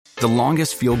The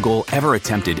longest field goal ever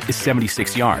attempted is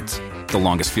 76 yards. The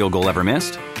longest field goal ever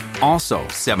missed? Also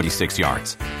 76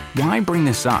 yards. Why bring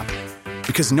this up?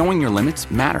 Because knowing your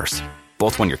limits matters,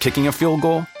 both when you're kicking a field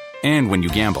goal and when you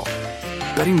gamble.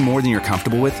 Betting more than you're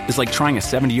comfortable with is like trying a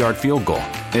 70-yard field goal.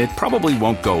 It probably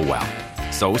won't go well.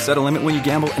 So set a limit when you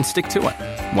gamble and stick to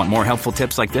it. Want more helpful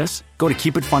tips like this? Go to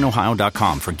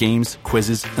keepitfunohio.com for games,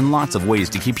 quizzes, and lots of ways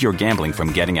to keep your gambling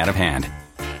from getting out of hand.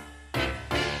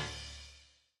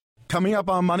 Coming up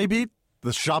on Money Beat,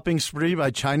 the shopping spree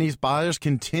by Chinese buyers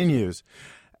continues.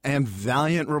 And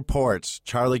Valeant reports.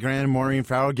 Charley Grant and Maureen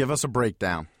Farrell give us a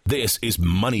breakdown. This is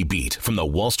Money Beat from the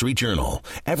Wall Street Journal.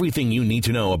 Everything you need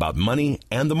to know about money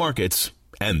and the markets,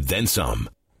 and then some.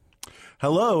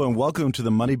 Hello, and welcome to the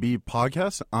Money Beat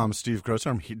podcast. I'm Steve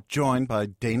Grocer. I'm joined by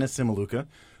Dana Cimilluca,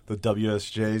 the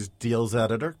WSJ's deals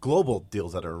editor, global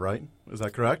deals editor, right? Is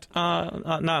that correct?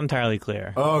 Not entirely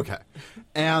clear. Okay.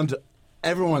 And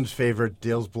everyone's favorite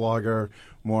deals blogger,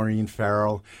 Maureen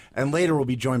Farrell, and later we'll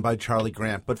be joined by Charley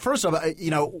Grant. But first off,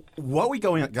 what we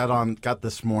got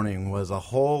this morning was a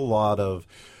whole lot of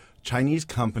Chinese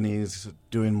companies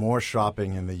doing more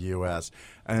shopping in the U.S.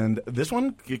 And this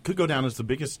one could go down as the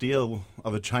biggest deal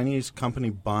of a Chinese company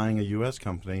buying a U.S.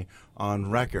 company on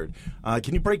record.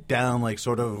 Can you break down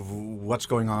sort of what's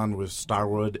going on with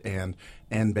Starwood and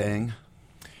Bang?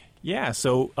 Yeah,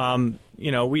 so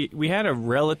we had a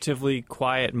relatively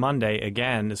quiet Monday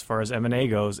again as far as M&A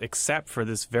goes, except for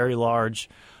this very large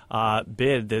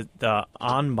bid that the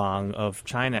Anbang of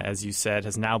China, as you said,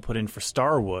 has now put in for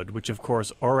Starwood, which of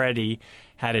course already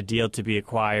had a deal to be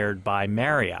acquired by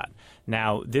Marriott.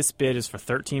 Now, this bid is for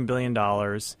 $13 billion.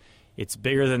 It's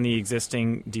bigger than the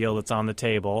existing deal that's on the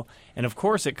table. And of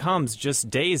course, it comes just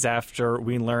days after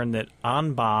we learned that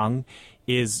Anbang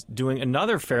is doing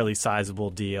another fairly sizable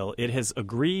deal. It has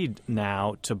agreed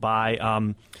now to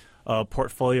buy a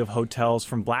portfolio of hotels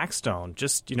from Blackstone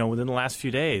just within the last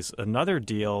few days. Another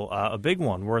deal, a big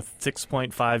one, worth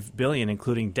 $6.5 billion,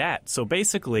 including debt. So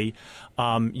basically,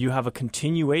 you have a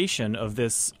continuation of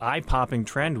this eye-popping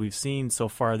trend we've seen so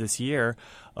far this year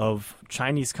of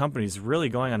Chinese companies really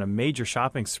going on a major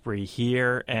shopping spree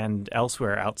here and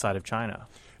elsewhere outside of China.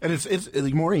 And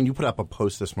it's Maureen, you put up a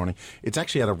post this morning. It's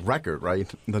actually at a record,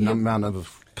 right? The amount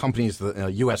of companies,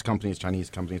 the U.S. companies,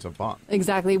 Chinese companies have bought.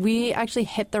 Exactly. We actually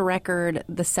hit the record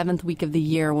the 7th week of the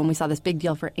year when we saw this big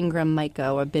deal for Ingram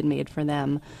Micro, a bid made for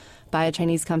them by a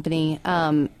Chinese company.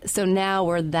 So now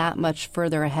we're that much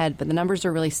further ahead, but the numbers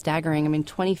are really staggering. I mean,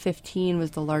 2015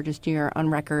 was the largest year on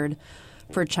record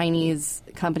for Chinese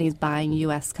companies buying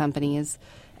U.S. companies.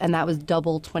 And that was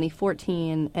double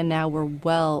 2014, and now we're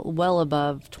well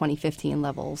above 2015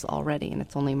 levels already, and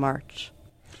it's only March.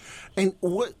 And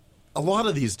a lot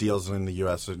of these deals in the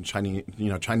U.S. and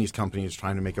Chinese companies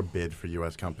trying to make a bid for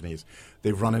U.S. companies,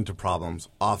 they've run into problems,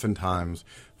 oftentimes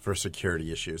for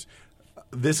security issues.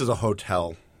 This is a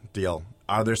hotel deal.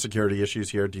 Are there security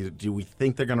issues here? Do we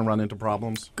think they're going to run into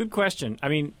problems? Good question. I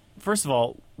mean, first of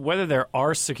all, whether there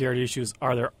are security issues,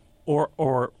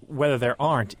 or whether there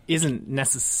aren't isn't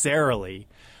necessarily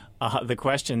the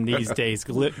question these days,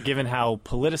 given how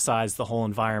politicized the whole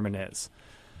environment is.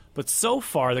 But so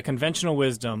far, the conventional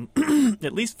wisdom,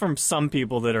 at least from some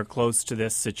people that are close to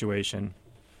this situation,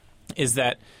 is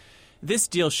that this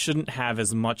deal shouldn't have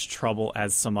as much trouble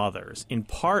as some others, in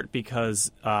part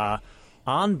because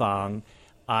Anbang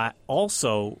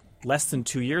also, less than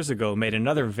 2 years ago, made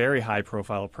another very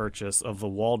high-profile purchase of the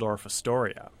Waldorf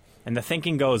Astoria. And the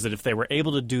thinking goes that if they were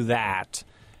able to do that,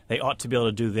 they ought to be able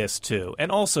to do this too.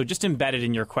 And also, just embedded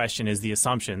in your question is the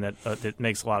assumption that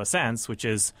makes a lot of sense, which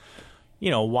is,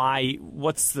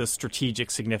 what's the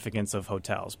strategic significance of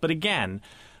hotels? But again,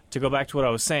 to go back to what I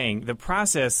was saying, the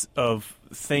process of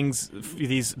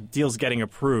these deals getting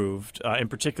approved, in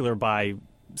particular by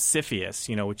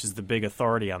CFIUS, which is the big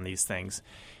authority on these things,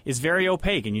 is very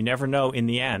opaque, and you never know in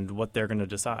the end what they're going to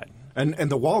decide. And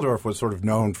the Waldorf was sort of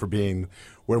known for being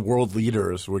where world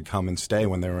leaders would come and stay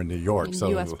when they were in New York. So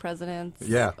U.S. presidents,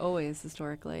 always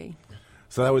historically.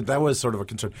 So that was sort of a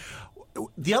concern.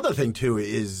 The other thing, too,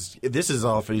 is this is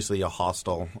obviously a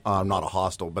hostile, not a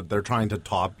hostile, but they're trying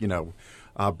to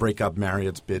break up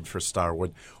Marriott's bid for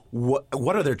Starwood.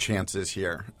 What are their chances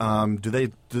here? Do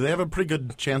they have a pretty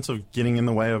good chance of getting in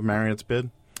the way of Marriott's bid?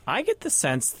 I get the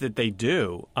sense that they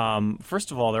do.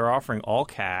 First of all, they're offering all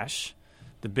cash.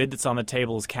 The bid that's on the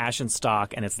table is cash and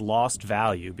stock, and it's lost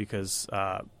value because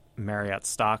Marriott's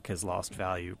stock has lost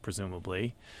value,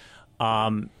 presumably.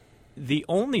 The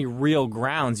only real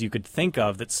grounds you could think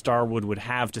of that Starwood would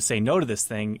have to say no to this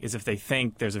thing is if they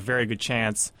think there's a very good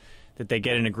chance that they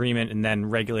get an agreement and then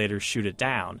regulators shoot it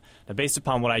down. Now, based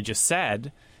upon what I just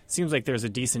said, seems like there's a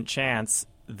decent chance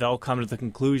they'll come to the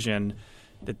conclusion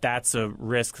that that's a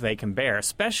risk they can bear,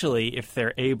 especially if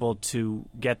they're able to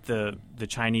get the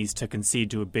Chinese to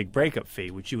concede to a big breakup fee,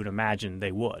 which you would imagine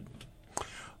they would.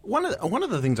 One of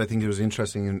the things I think that was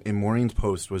interesting in Maureen's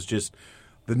post was just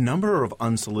the number of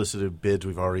unsolicited bids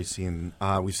we've already seen.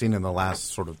 We've seen in the last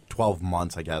sort of 12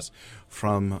 months, I guess,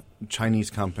 from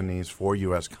Chinese companies for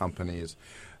U.S. companies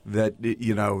that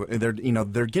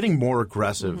they're getting more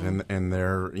aggressive in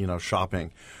their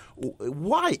shopping.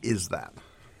 Why is that?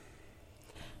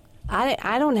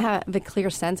 I don't have the clear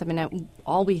sense. I mean,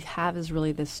 all we have is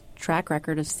really this track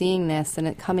record of seeing this and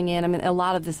it coming in. I mean, a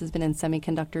lot of this has been in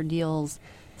semiconductor deals.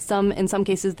 In some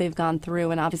cases, they've gone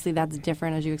through, and obviously that's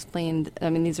different, as you explained. I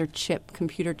mean, these are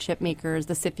computer chip makers.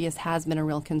 The CFIUS has been a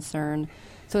real concern.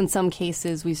 So in some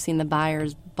cases, we've seen the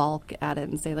buyers balk at it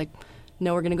and say, like,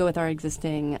 no, we're going to go with our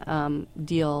existing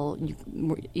deal.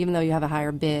 Even though you have a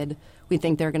higher bid, we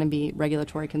think there are going to be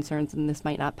regulatory concerns, and this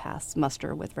might not pass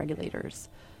muster with regulators.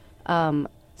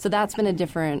 So that's been a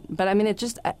different, but I mean,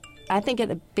 I think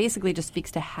it basically just speaks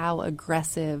to how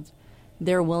aggressive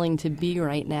they're willing to be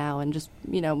right now. And just,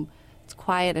 it's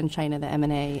quiet in China, the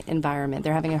M&A environment.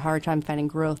 They're having a hard time finding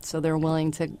growth, so they're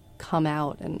willing to come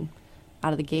out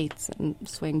of the gates and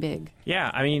swing big.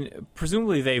 Yeah, I mean,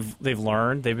 presumably they've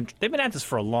learned. They've been at this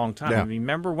for a long time. Yeah. I mean,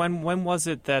 remember when was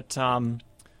it that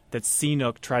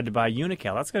CNOOC tried to buy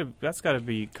Unical? That's got to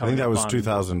be coming. I think that was on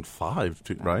 2005,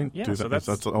 right? Yeah, so that's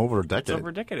over a decade. It's over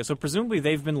a decade. So presumably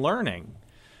they've been learning,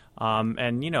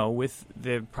 and with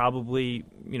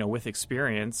with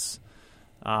experience,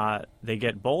 they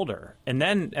get bolder. And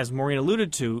then, as Maureen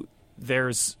alluded to,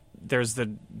 there's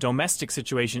the domestic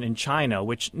situation in China,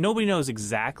 which nobody knows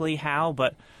exactly how,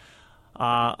 but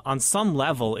on some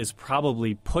level is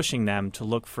probably pushing them to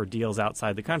look for deals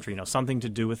outside the country. Something to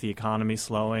do with the economy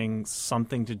slowing,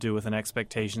 something to do with an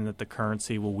expectation that the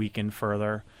currency will weaken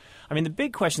further. I mean, the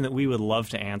big question that we would love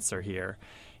to answer here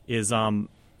is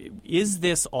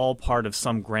this all part of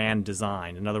some grand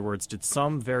design? In other words, did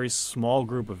some very small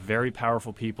group of very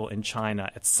powerful people in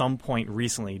China at some point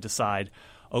recently decide,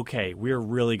 okay, we're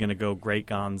really going to go great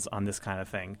guns on this kind of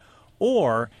thing?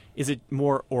 Or is it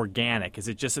more organic? Is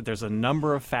it just that there's a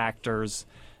number of factors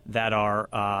that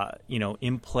are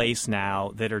in place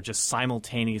now that are just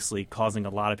simultaneously causing a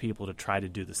lot of people to try to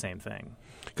do the same thing?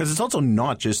 Because it's also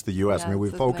not just the U.S. Yeah, I mean, we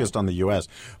focused on the U.S.,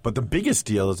 but the biggest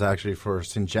deal is actually for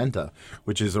Syngenta,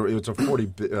 which is it's a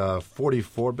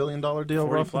 $44 billion deal,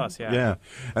 40 plus, yeah. Yeah,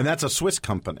 and that's a Swiss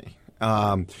company,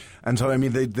 and so I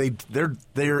mean they're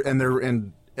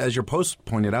as your post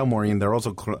pointed out, Maureen, they're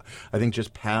also I think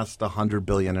just past $100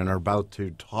 billion and are about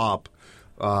to top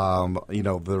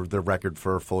the record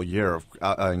for a full year of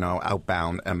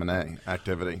outbound M&A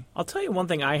activity. I'll tell you one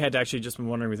thing I had actually just been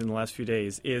wondering within the last few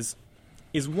days is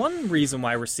one reason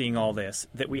why we're seeing all this,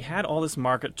 that we had all this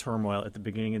market turmoil at the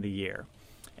beginning of the year,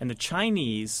 and the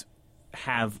Chinese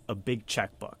have a big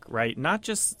checkbook, right? Not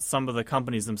just some of the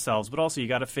companies themselves, but also you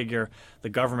got to figure the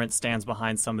government stands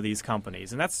behind some of these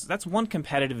companies. And that's one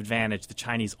competitive advantage the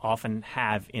Chinese often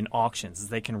have in auctions, is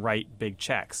they can write big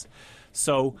checks.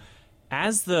 So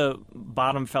as the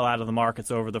bottom fell out of the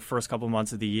markets over the first couple of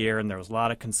months of the year and there was a lot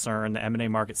of concern, the M&A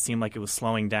market seemed like it was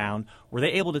slowing down, were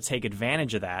they able to take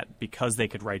advantage of that because they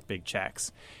could write big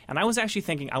checks? And I was actually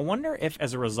thinking, I wonder if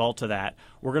as a result of that,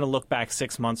 we're going to look back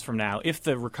 6 months from now, if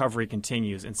the recovery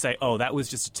continues, and say, oh, that was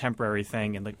just a temporary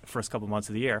thing in the first couple of months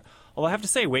of the year. Well, I have to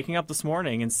say, waking up this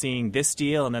morning and seeing this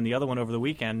deal and then the other one over the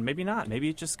weekend, maybe not. Maybe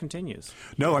it just continues.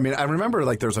 No, I mean, I remember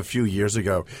there was a few years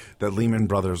ago that Lehman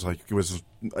Brothers, it was,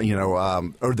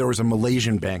 or there was a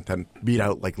Malaysian bank that beat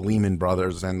out Lehman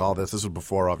Brothers and all this. This was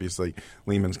before, obviously,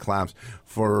 Lehman's collapse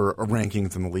for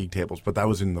rankings in the league tables, but that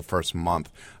was in the first month.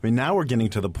 I mean, now we're getting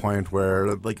to the point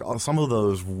where some of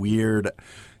those weird,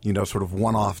 sort of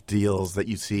one-off deals that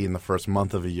you see in the first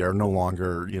month of a year are no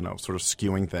longer, sort of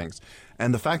skewing things.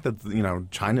 And the fact that,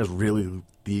 China is really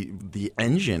the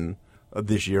engine of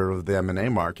this year of the M&A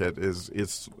market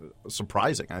is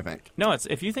surprising, I think. No,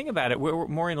 if you think about it,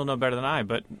 Maureen will know better than I,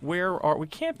 but we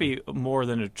can't be more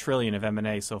than $1 trillion of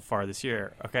M&A so far this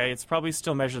year. Okay, it's probably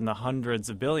still measured in the hundreds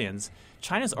of billions.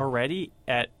 China's already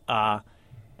at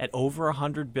over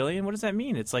 $100 billion. What does that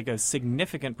mean? It's like a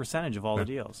significant percentage of all the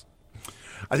deals.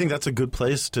 I think that's a good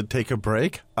place to take a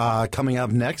break. Coming up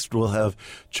next, we'll have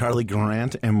Charley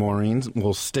Grant and Maureen.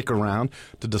 We'll stick around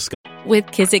to discuss. With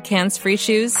Kizik hands-free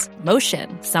shoes,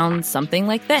 motion sounds something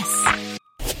like this.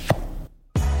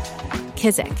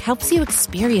 Kizik helps you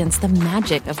experience the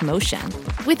magic of motion.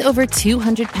 With over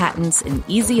 200 patents and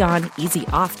easy-on,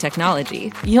 easy-off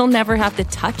technology, you'll never have to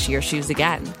touch your shoes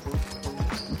again.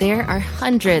 There are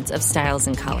hundreds of styles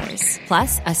and colors,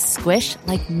 plus a squish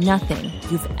like nothing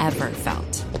you've ever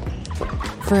felt.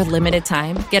 For a limited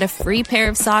time, get a free pair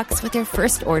of socks with your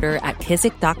first order at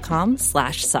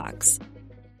kizik.com/socks.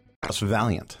 That's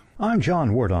Valeant. I'm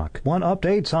John Wardock. Want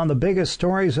updates on the biggest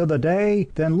stories of the day?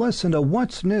 Then listen to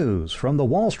What's News from the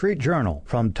Wall Street Journal.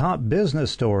 From top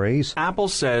business stories, Apple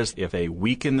says if they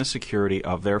weaken the security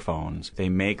of their phones, they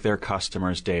make their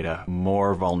customers' data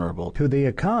more vulnerable. to the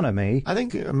economy, I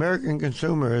think the American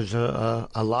consumer is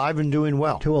alive and doing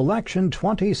well. to election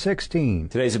 2016.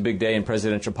 Today's a big day in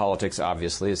presidential politics,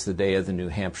 obviously. It's the day of the New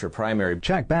Hampshire primary.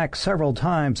 Check back several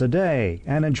times a day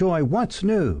and enjoy What's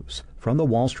News from the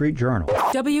Wall Street Journal.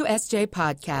 WSJ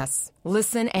Podcasts.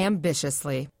 Listen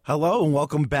ambitiously. Hello and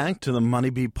welcome back to the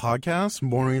Money Beat podcast.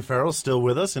 Maureen Farrell still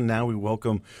with us, and now we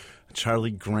welcome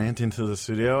Charley Grant into the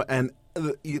studio. And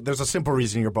there's a simple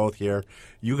reason you're both here.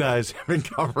 You guys have been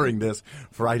covering this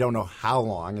for I don't know how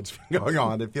long it's been going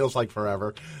on. It feels like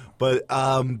forever. But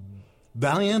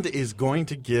Valeant is going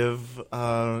to give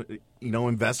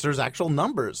investors actual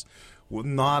numbers,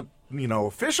 not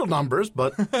official numbers,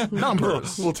 but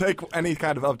numbers. We'll take any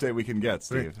kind of update we can get,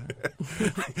 Steve.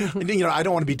 I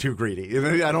don't want to be too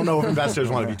greedy. I don't know if investors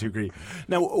want to be too greedy.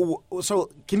 Now, so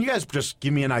can you guys just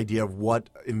give me an idea of what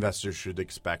investors should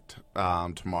expect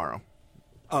tomorrow?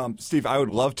 Steve, I would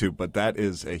love to, but that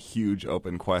is a huge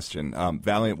open question.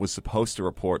 Valeant was supposed to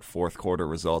report fourth quarter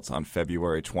results on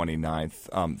February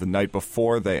 29th. The night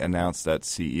before, they announced that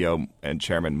CEO and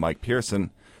Chairman Mike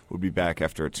Pearson would be back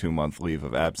after a 2-month leave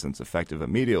of absence effective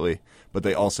immediately, but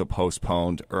they also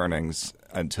postponed earnings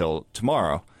until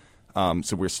tomorrow.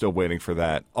 So we're still waiting for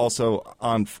that. Also,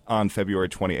 on February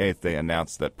 28th, they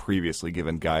announced that previously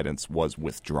given guidance was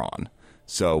withdrawn.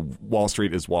 So Wall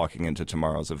Street is walking into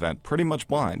tomorrow's event pretty much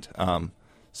blind.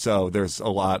 So there's a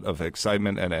lot of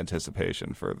excitement and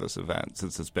anticipation for this event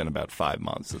since it's been about 5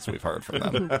 months since we've heard from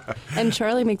them. And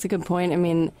Charley makes a good point. I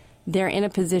mean, they're in a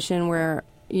position where,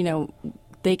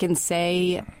 they can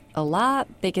say a lot,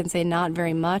 they can say not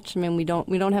very much. I mean, we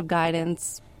don't have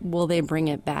guidance. Will they bring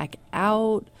it back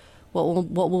out? What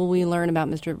will we learn about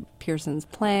Mr. Pearson's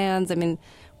plans? I mean,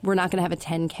 we're not going to have a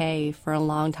 10K for a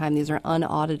long time. These are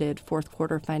unaudited fourth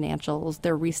quarter financials.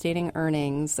 They're restating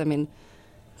earnings. I mean,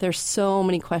 there's so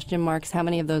many question marks. How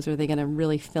many of those are they going to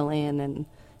really fill in, and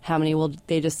how many will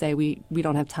they just say we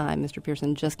don't have time? Mr.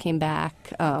 Pearson just came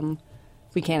back.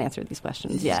 We can't answer these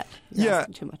questions yet. Yeah,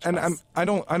 too much and I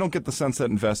don't get the sense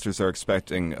that investors are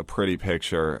expecting a pretty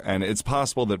picture, and it's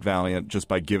possible that Valeant, just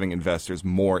by giving investors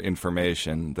more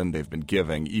information than they've been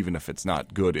giving, even if it's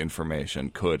not good information,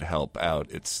 could help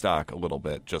out its stock a little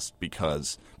bit, just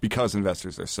because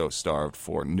investors are so starved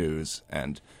for news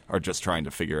and are just trying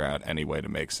to figure out any way to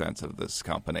make sense of this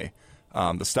company.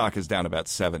 The stock is down about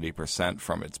 70%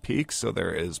 from its peak, so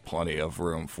there is plenty of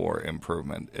room for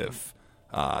improvement if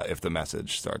the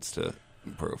message starts to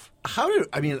improve.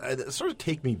 Sort of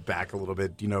take me back a little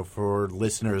bit, for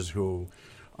listeners who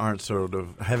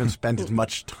haven't spent as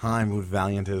much time with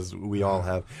Valeant as we all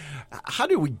have. How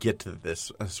do we get to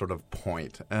this sort of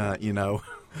point? I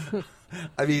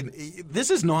mean, this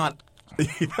is not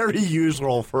very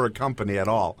usual for a company at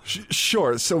all.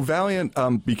 Sure. So Valeant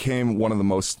became one of the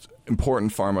most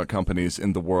important pharma companies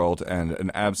in the world and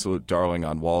an absolute darling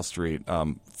on Wall Street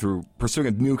through pursuing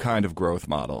a new kind of growth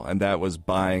model, and that was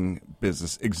buying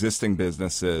existing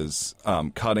businesses,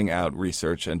 cutting out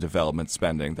research and development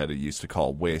spending that it used to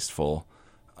call wasteful,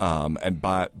 and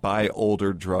buy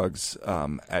older drugs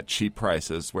at cheap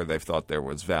prices where they thought there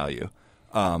was value.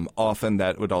 Often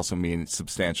that would also mean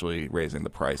substantially raising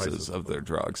the prices of their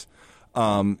drugs.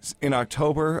 In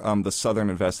October, the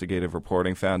Southern Investigative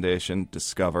Reporting Foundation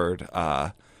discovered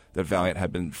that Valeant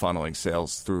had been funneling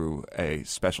sales through a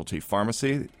specialty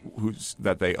pharmacy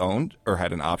that they owned or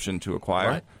had an option to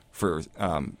acquire for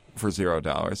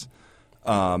 $0,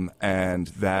 and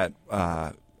that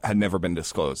had never been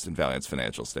disclosed in Valeant's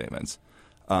financial statements.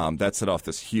 That set off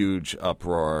this huge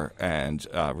uproar and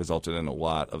resulted in a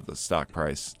lot of the stock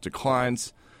price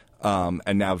declines.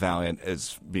 And now Valeant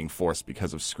is being forced,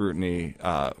 because of scrutiny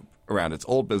around its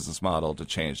old business model, to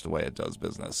change the way it does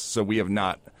business. So we have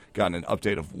not gotten an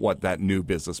update of what that new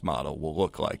business model will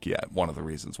look like yet. One of the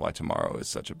reasons why tomorrow is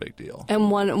such a big deal.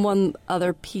 And one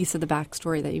other piece of the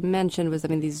backstory that you mentioned was,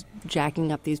 these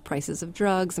jacking up these prices of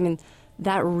drugs.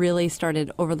 That really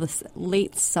started over the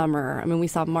late summer. We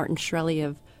saw Martin Shkreli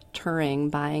of Turing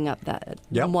buying up that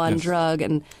drug,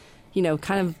 and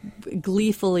kind of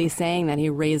gleefully saying that he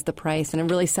raised the price, and it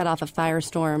really set off a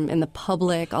firestorm in the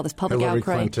public, all this public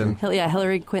outcry.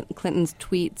 Hillary Clinton's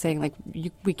tweet saying, like,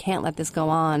 we can't let this go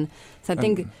on. So I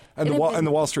think... And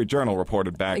the Wall Street Journal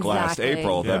reported back last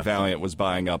April that Valeant was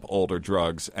buying up older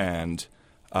drugs and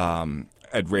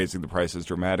raising the prices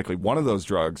dramatically. One of those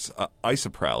drugs,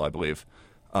 Isoprel, I believe,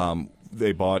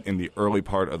 they bought in the early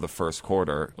part of the first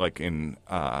quarter, like in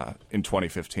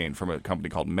 2015, from a company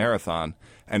called Marathon,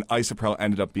 and Isoprel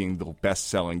ended up being the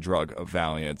best-selling drug of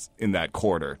Valeant in that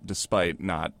quarter, despite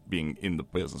not being in the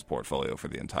business portfolio for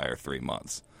the entire 3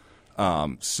 months.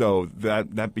 So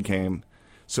that became.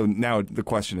 So now the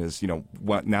question is, now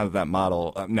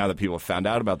that people have found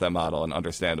out about that model and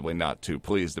understandably not too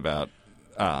pleased about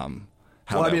how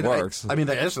that works. The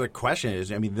answer to the question is,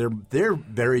 their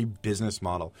very business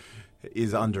model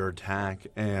is under attack,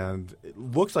 and it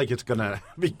looks like it's going to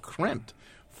be crimped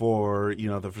for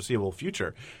the foreseeable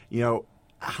future.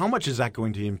 How much is that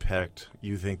going to impact,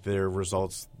 you think, their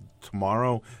results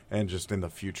tomorrow and just in the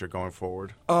future going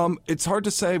forward? It's hard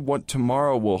to say what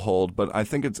tomorrow will hold, but I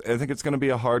think it's going to be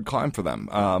a hard climb for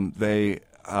them. They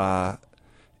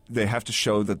have to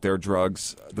show that their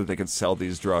drugs, that they can sell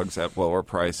these drugs at lower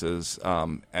prices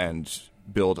and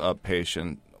build up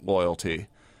patient loyalty.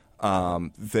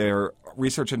 Their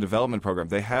research and development program,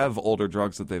 they have older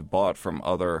drugs that they've bought from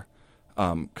other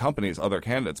companies, other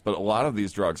candidates, but a lot of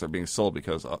these drugs are being sold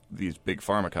because these big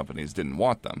pharma companies didn't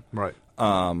want them. Right.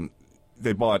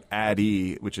 They bought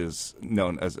Ad-E, which is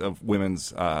known as a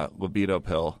women's libido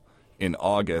pill, in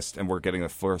August, and we're getting the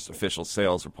first official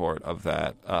sales report of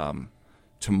that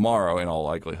tomorrow in all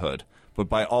likelihood. But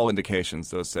by all indications,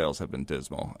 those sales have been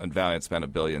dismal, and Valeant spent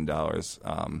 $1 billion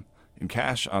in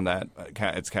cash on that.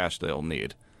 It's cash they'll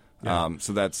need. Yeah.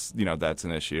 So that's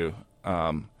an issue.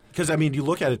 Because you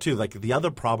look at it too. Like the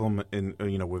other problem in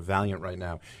with Valeant right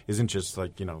now isn't just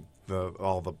like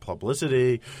all the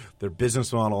publicity, their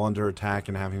business model under attack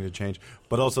and having to change,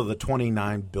 but also the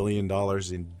 $29 billion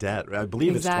in debt. I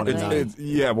believe it's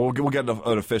 29. We'll get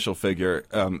an official figure.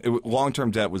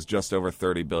 Long-term debt was just over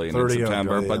 $30 billion in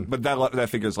September, but that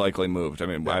figure's likely moved.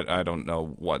 I don't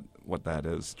know what that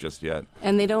is just yet.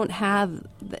 And they don't have,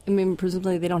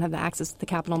 presumably they don't have the access to the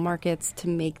capital markets to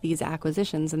make these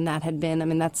acquisitions, and that had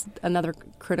been, that's another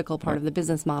critical part of the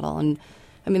business model. And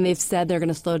they've said they're going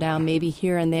to slow down. Maybe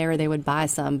here and there they would buy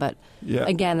some. But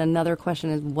again, another question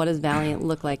is, what does Valeant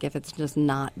look like if it's just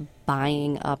not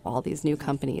buying up all these new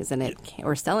companies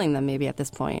or selling them maybe at this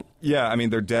point? Yeah,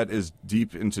 their debt is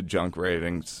deep into junk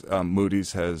ratings.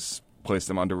 Moody's has placed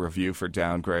them under review for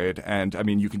downgrade. And,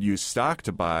 you can use stock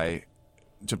to buy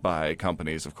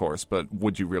companies, of course. But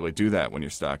would you really do that when your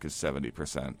stock is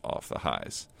 70% off the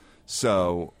highs?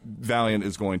 So Valeant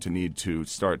is going to need to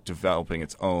start developing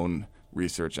its own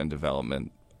research and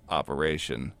development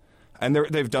operation, and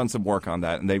they've done some work on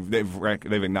that, and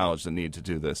they've acknowledged the need to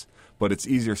do this. But it's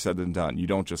easier said than done. You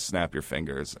don't just snap your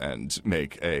fingers and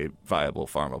make a viable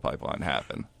pharma pipeline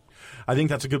happen. I think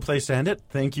that's a good place to end it.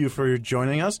 Thank you for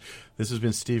joining us. This has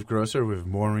been Steve Grocer with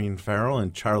Maureen Farrell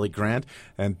and Charley Grant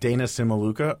and Dana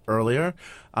Cimilluca earlier.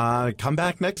 Come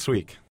back next week.